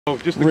Oh,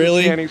 just the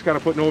really? Chantings kind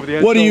of putting over the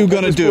edge. What are you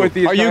going to do?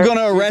 Are you going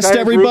to arrest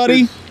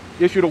everybody?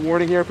 Issued a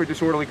warning here for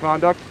disorderly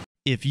conduct.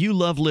 If you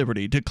love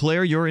liberty,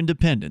 declare your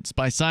independence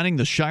by signing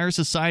the Shire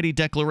Society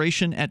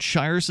Declaration at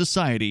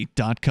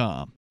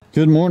shiresociety.com.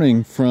 Good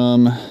morning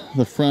from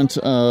the front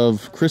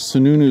of Chris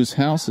Sununu's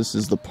house. This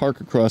is the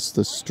park across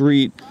the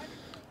street,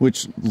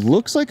 which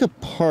looks like a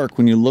park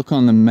when you look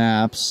on the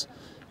maps.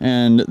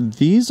 And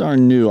these are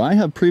new. I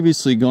have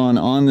previously gone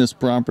on this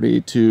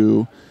property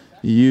to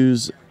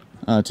use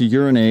to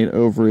urinate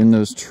over in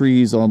those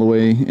trees all the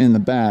way in the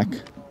back.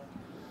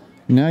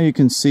 Now you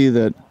can see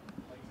that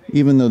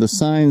even though the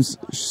signs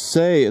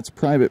say it's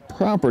private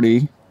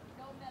property,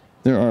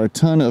 there are a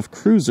ton of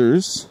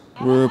cruisers.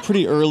 We're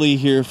pretty early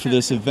here for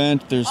this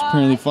event. There's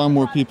apparently far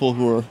more people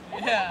who are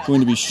going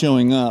to be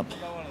showing up.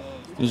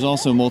 There's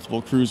also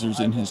multiple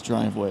cruisers in his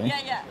driveway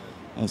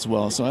as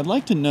well. So I'd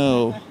like to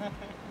know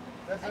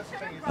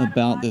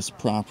about this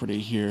property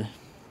here.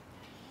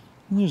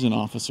 And there's an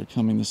officer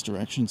coming this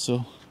direction,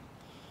 so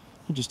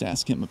we'll just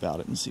ask him about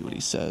it and see what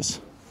he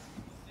says.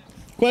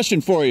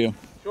 Question for you.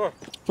 Sure.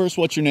 First,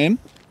 what's your name?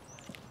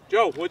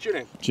 Joe, what's your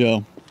name?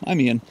 Joe.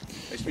 I'm Ian.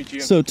 Nice to meet you,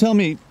 Ian. So tell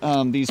me,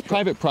 these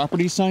private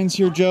property signs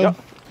here, Joe? Yep.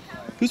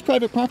 Whose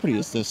private property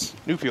is this?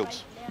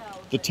 Newfield's.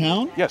 The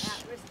town?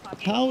 Yes.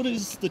 How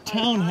does the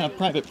town have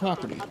private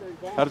property?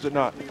 How does it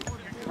not?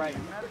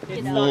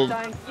 Well,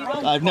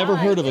 I've never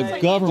heard of a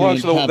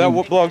government having...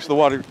 That belongs to the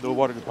water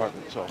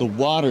department. So. The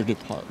water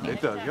department?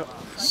 It does, yep.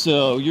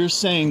 So you're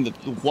saying that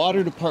the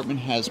water department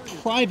has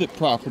private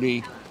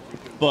property,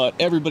 but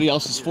everybody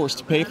else is forced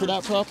to pay for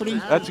that property?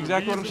 That's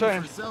exactly what I'm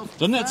saying.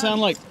 Doesn't that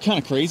sound like kind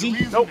of crazy?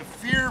 Nope. To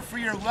fear for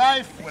your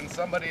life when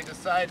somebody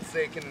decides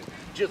they can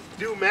just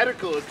do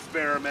medical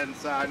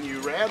experiments on you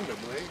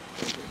randomly.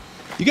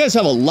 You guys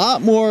have a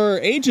lot more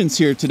agents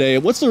here today.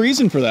 What's the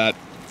reason for that?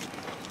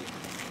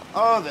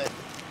 Oh,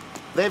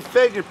 they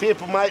figure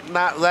people might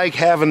not like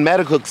having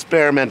medical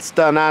experiments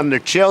done on their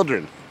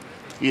children.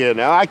 You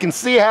know, I can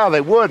see how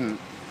they wouldn't.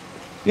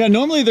 Yeah,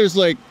 normally there's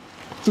like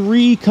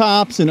 3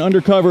 cops and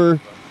undercover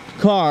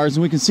cars,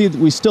 and we can see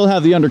that we still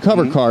have the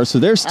undercover cars, so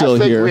they're still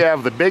here. I think we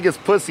have the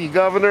biggest pussy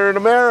governor in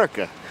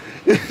America.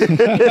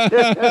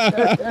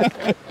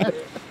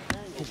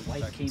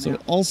 So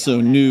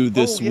also new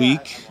this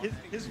week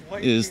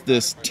is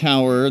this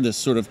tower, this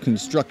sort of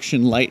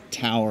construction light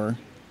tower,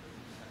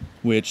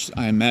 which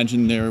I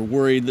imagine they're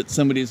worried that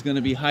somebody's going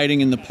to be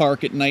hiding in the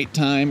park at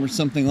nighttime or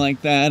something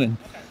like that, and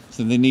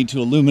so they need to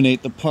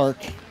illuminate the park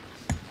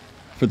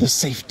for the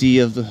safety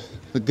of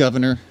the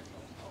governor.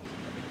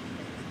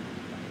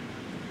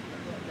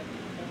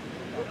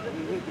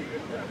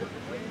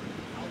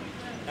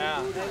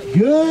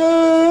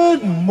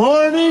 Good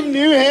morning,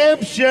 New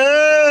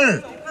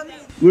Hampshire!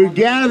 We're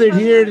gathered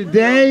here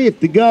today at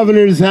the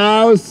governor's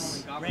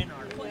house,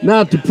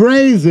 not to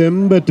praise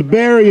him, but to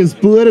bury his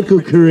political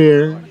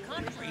career.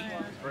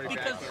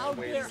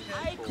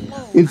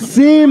 It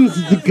seems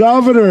the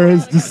governor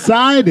has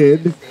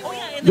decided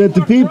that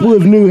the people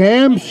of New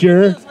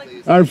Hampshire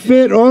are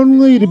fit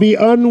only to be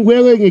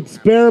unwilling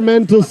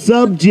experimental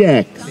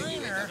subjects.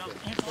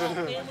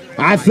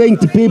 I think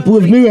the people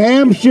of New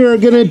Hampshire are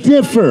going to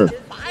differ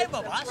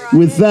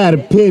with that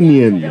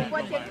opinion.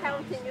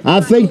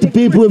 I think the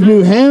people of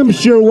New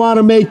Hampshire want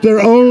to make their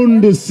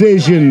own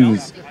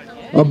decisions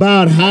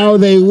about how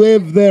they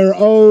live their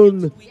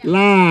own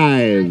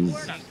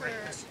lives.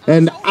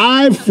 And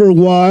I, for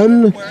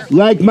one,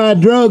 like my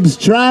drugs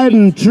tried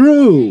and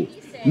true,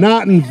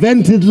 not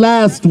invented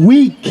last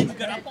week.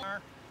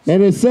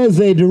 And it says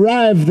they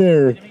derive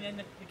their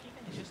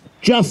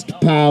just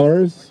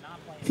powers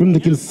from the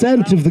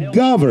consent of the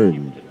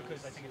governed.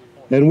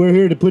 And we're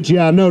here to put you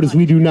on notice,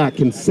 we do not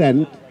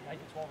consent.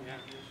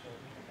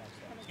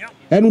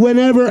 And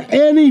whenever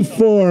any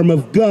form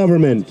of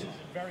government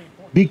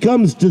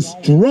becomes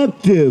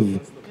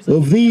destructive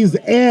of these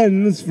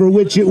ends for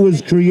which it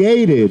was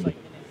created,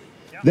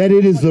 that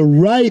it is the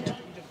right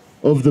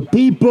of the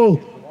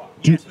people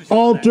to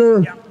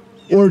alter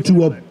or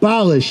to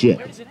abolish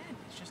it.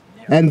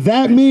 And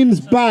that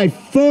means by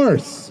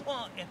force.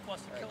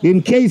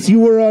 In case you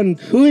were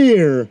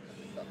unclear,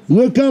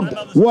 look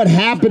up what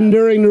happened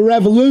during the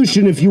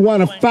Revolution if you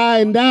want to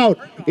find out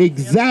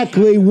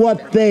exactly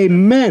what they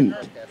meant.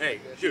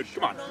 Hey, dude,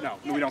 come on.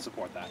 No, we don't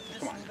support that.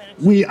 Come on.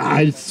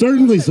 I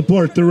certainly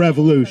support the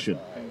Revolution.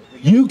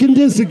 You can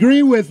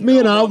disagree with me,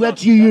 and I'll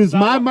let you use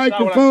my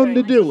microphone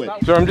to do it.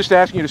 Sir, I'm just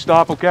asking you to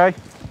stop, okay?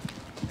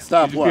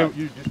 Stop what?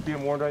 You're just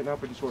being warned right now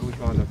for disorderly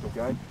conduct,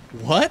 okay?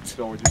 What?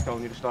 So we're just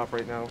telling you to stop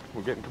right now.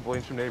 We're getting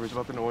complaints from neighbors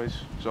about the noise,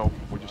 so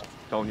we're just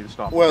telling you to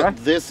stop. Well, okay?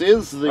 this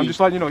is the I'm just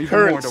letting you know, you've been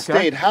current warned, okay?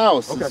 state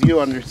house,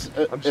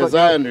 as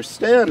I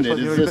understand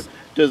it.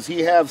 Does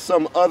he have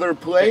some other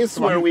place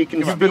where we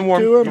can speak to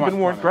him? You've been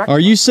warned, correct? Are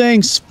you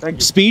saying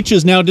speech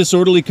is now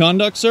disorderly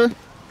conduct, sir?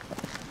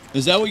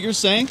 Is that what you're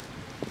saying?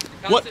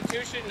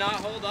 Constitution not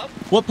hold up?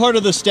 What part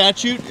of the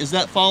statute does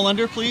that fall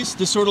under, please?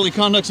 Disorderly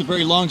conduct's a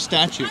very long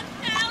statute.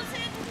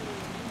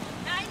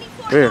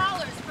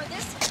 $1,094 for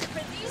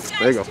these guys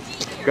There you go. to be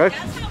here. Okay?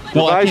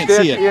 No, I can't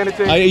see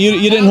it.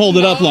 You didn't hold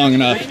it up long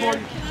enough.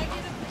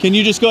 Can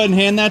you just go ahead and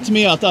hand that to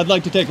me? I'd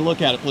like to take a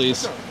look at it,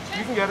 please.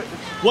 You can get it.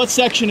 What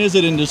section is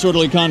it in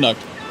disorderly conduct?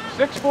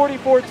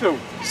 644-2.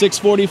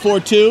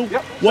 644-2?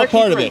 Yep. What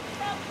part of it?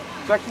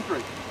 Section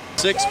 3.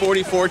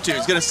 644-2.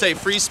 It's going to say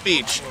free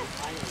speech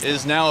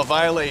is now a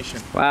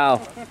violation.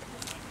 Wow.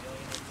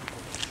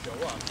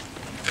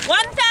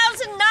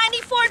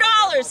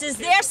 $1,094 is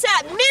their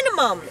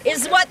minimum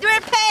is what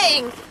they're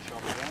paying.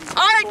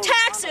 Our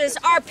taxes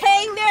are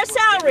paying their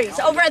salaries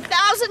over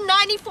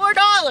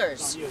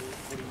 $1,094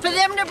 for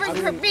them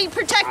to be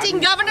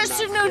protecting Governor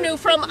Sununu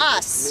from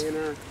us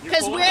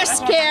because we're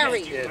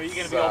scary.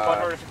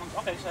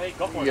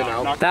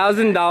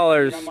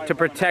 $1,000 to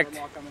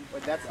protect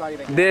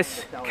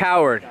this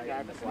coward.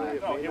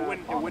 No, it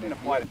wouldn't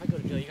apply. If I go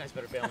to jail, you guys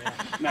better bail me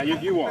out. No,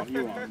 you won't.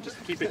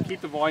 Just keep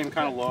the volume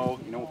kind of low.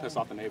 You don't piss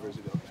off the neighbors.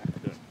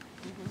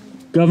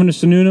 Governor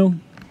Sununu,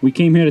 we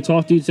came here to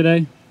talk to you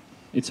today.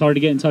 It's hard to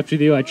get in touch with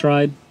you. I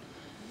tried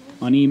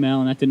on email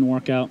and that didn't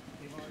work out.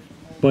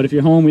 But if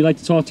you're home, we'd like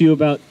to talk to you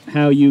about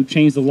how you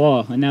changed the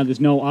law and now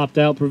there's no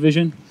opt-out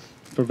provision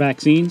for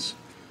vaccines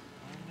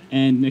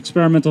and an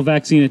experimental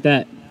vaccine at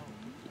that.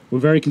 We're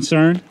very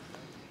concerned,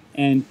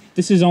 and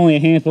this is only a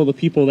handful of the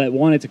people that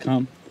wanted to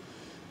come.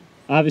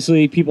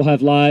 Obviously, people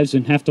have lives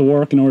and have to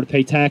work in order to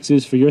pay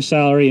taxes for your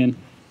salary and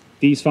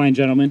these fine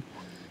gentlemen,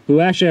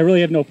 who actually I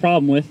really have no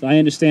problem with. I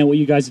understand what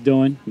you guys are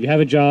doing. You have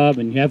a job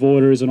and you have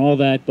orders and all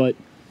that, but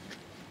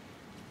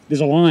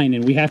there's a line,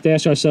 and we have to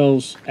ask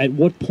ourselves, at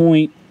what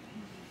point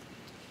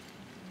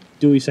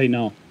do we say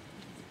no?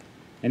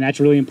 And that's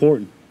really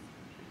important,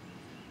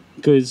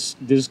 because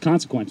there's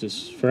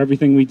consequences for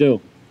everything we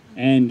do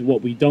and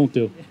what we don't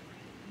do.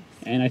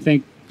 And I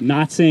think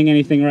not saying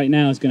anything right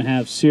now is going to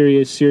have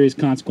serious, serious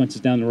consequences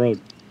down the road.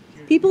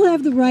 People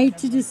have the right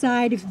to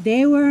decide if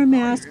they wear a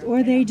mask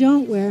or they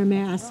don't wear a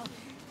mask.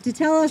 To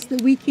tell us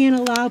that we can't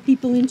allow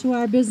people into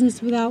our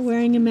business without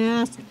wearing a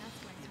mask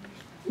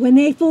when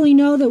they fully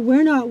know that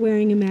we're not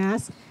wearing a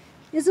mask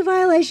is a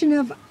violation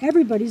of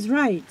everybody's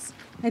rights.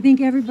 I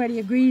think everybody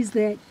agrees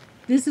that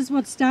this is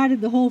what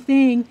started the whole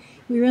thing.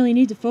 We really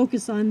need to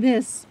focus on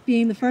this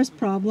being the first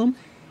problem.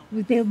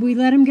 We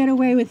let them get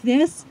away with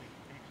this.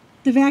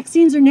 The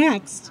vaccines are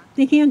next.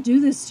 They can't do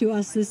this to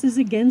us. This is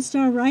against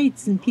our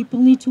rights, and people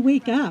need to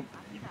wake up.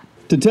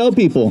 To tell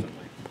people,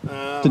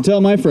 to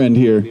tell my friend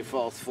here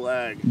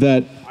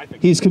that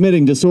he's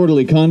committing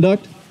disorderly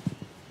conduct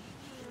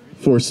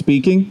for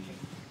speaking,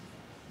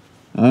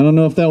 I don't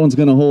know if that one's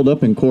going to hold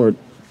up in court.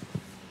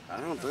 I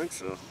don't think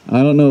so.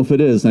 I don't know if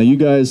it is. Now, you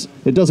guys,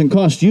 it doesn't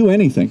cost you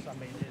anything.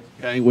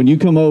 Okay? When you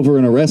come over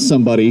and arrest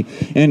somebody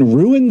and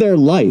ruin their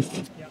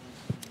life,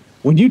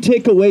 when you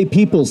take away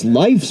people's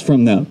lives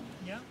from them,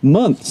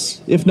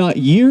 months, if not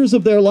years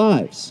of their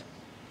lives.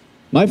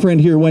 My friend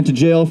here went to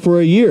jail for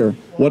a year.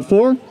 What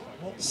for?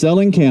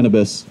 Selling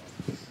cannabis.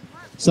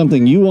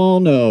 Something you all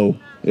know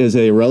is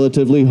a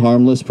relatively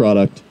harmless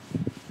product.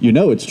 You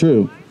know it's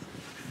true.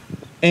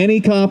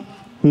 Any cop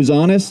who's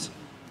honest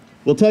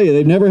will tell you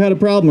they've never had a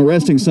problem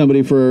arresting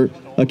somebody for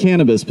a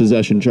cannabis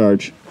possession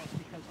charge.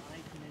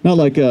 Not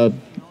like a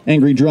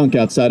angry drunk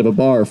outside of a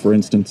bar, for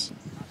instance.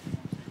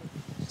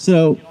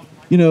 So,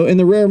 you know, in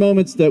the rare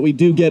moments that we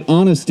do get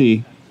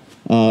honesty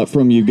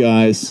from you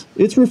guys,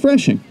 it's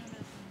refreshing.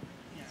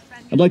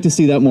 I'd like to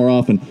see that more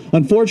often.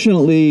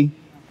 Unfortunately,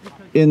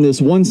 in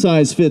this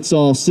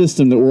one-size-fits-all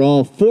system that we're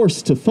all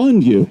forced to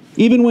fund you,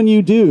 even when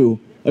you do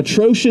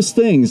atrocious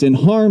things and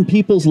harm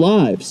people's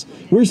lives,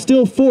 we're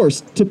still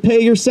forced to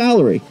pay your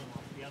salary.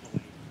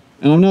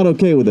 And I'm not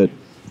okay with it.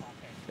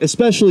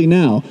 Especially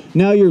now.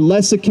 Now you're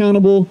less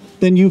accountable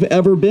than you've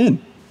ever been.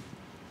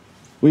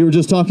 We were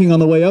just talking on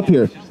the way up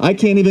here. I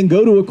can't even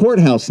go to a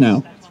courthouse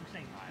now.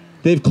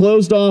 They've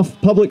closed off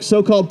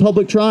so-called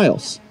public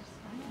trials.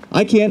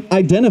 I can't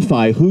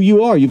identify who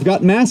you are. You've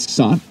got masks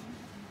on.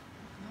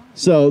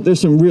 So there's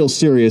some real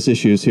serious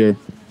issues here.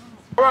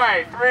 All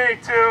right, 3,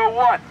 2,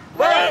 1.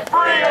 Live free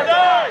or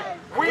die!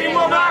 We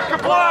will not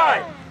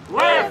comply!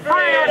 Live free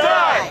or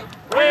die!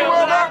 We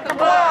will not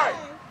comply!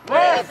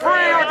 Live free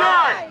or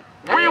die!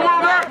 We will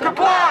not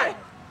comply!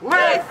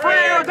 Live free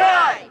or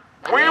die!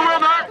 We will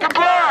not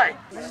comply!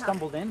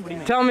 Stumbled in? What do you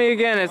mean? Tell me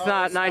again, it's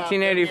not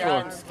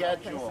 1984.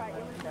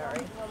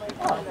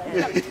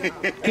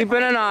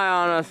 Keeping an eye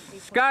on us.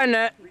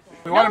 Skynet.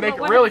 We want to make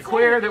it really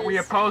clear that we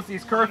oppose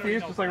these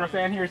curfews, just like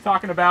Roseanne here is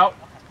talking about.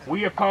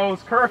 We oppose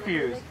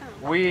curfews.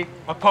 We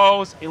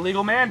oppose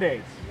illegal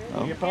mandates.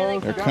 Oh, we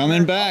oppose they're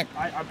coming back.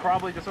 I'm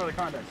probably disorderly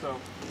conduct, so.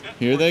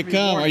 Here they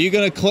come. Are you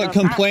going to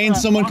complain?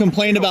 Someone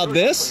complained about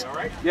this?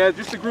 Yeah,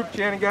 just the group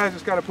chanting guys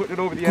just kind of putting it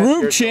over the edge.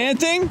 Group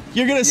chanting?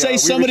 You're going to say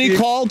somebody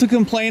called to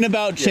complain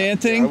about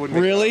chanting?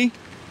 Really?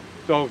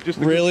 So just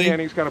the group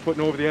chanting's kind of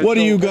putting over the edge. What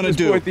are you going to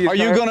do? Are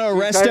you going to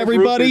arrest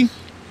everybody?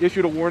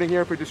 Issued a warning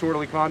here for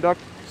disorderly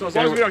conduct. So as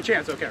long as we don't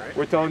chant, it's okay, right?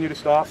 We're telling you to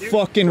stop.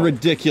 Fucking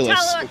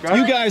ridiculous.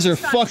 You guys are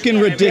fucking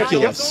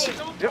ridiculous.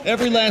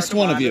 Every last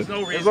one of you.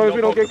 As long as we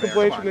don't get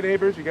complaints from the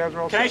neighbors, you guys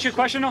are all Can I ask you a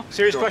question, though?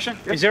 Serious question?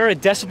 Is there a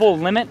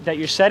decibel limit that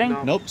you're setting?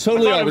 Nope,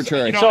 totally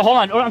arbitrary. So hold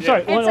on. I'm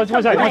sorry. One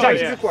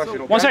second.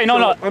 One second.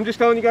 No. I'm just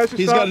telling you guys to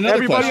He's stop. got another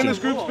Everybody question. in this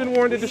group's been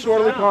warned of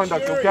disorderly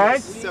conduct, okay?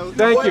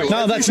 Thank you.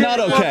 No, that's not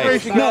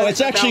okay. No,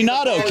 it's actually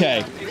not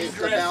okay.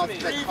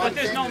 But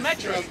there's no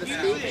metric.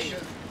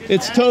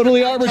 It's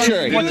totally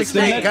arbitrary.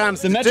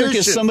 The metric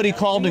is somebody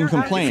called and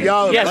complained.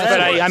 Yes,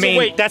 but I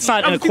mean, that's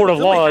not in a court of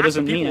law. It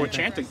doesn't mean People are anything.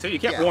 chanting too. You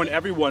can't warn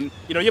everyone.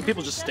 You know, you have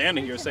people just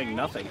standing here saying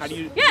nothing. How do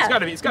you? Yeah, It's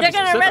gotta be they're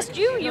going to arrest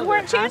you. You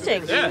weren't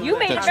chanting. You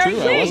made it very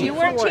clear you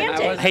weren't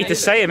chanting. I hate to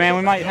say it, man.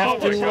 We might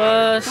have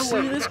to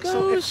See this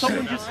goes.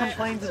 Someone just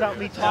complains about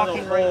me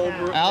talking right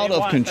now. Out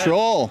of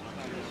control.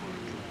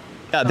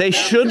 Yeah, they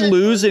should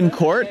lose in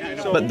court,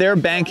 but they're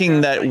banking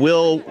that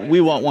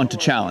we won't want to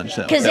challenge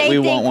them. Because That they we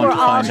think won't we're want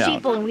to all find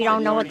out. sheeple and we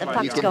don't know what the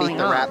fuck's You can going beat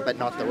the on. rap, but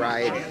not the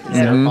ride. Is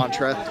their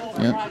mantra?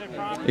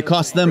 Yep. It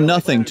costs them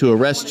nothing to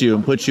arrest you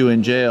and put you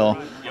in jail,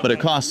 but it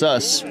costs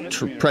us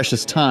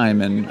precious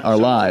time and our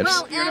lives.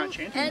 Well,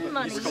 and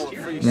money.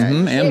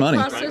 And money.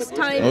 It costs us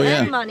time Oh,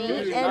 yeah. and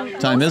money,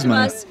 and Time most is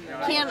money. of us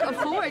can't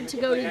afford to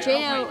go to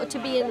jail, to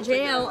be in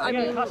jail. I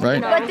mean, Right.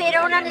 you know. But they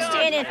don't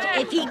understand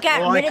if he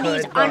got rid of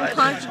these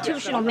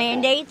unconstitutional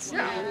mandates,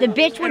 the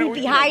bitch wouldn't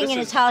be hiding in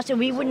his house and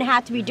we wouldn't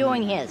have to be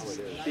doing his.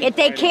 If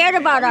they cared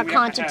about our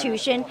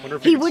Constitution,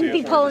 he wouldn't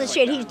be pulling the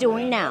shit he's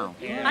doing now.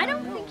 I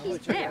don't think he's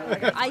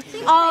there. I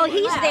think. Oh,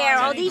 he's there.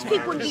 All these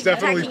people would be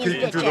protecting his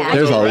bitch ass.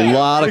 There's a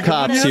lot of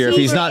cops here. If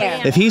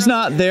he's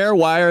not there,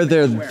 why are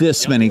there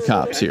this many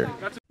cops here?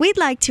 We'd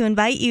like to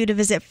invite you to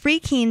visit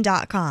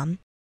freekeen.com.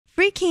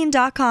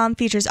 Freekeen.com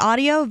features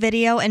audio,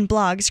 video, and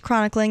blogs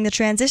chronicling the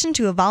transition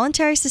to a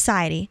voluntary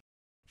society.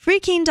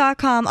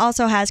 Freekeen.com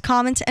also has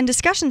comments and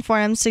discussion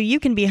forums so you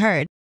can be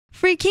heard.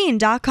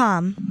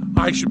 Freekeen.com.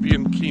 I should be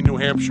in Keene, New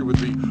Hampshire with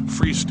the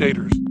Free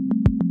Staters.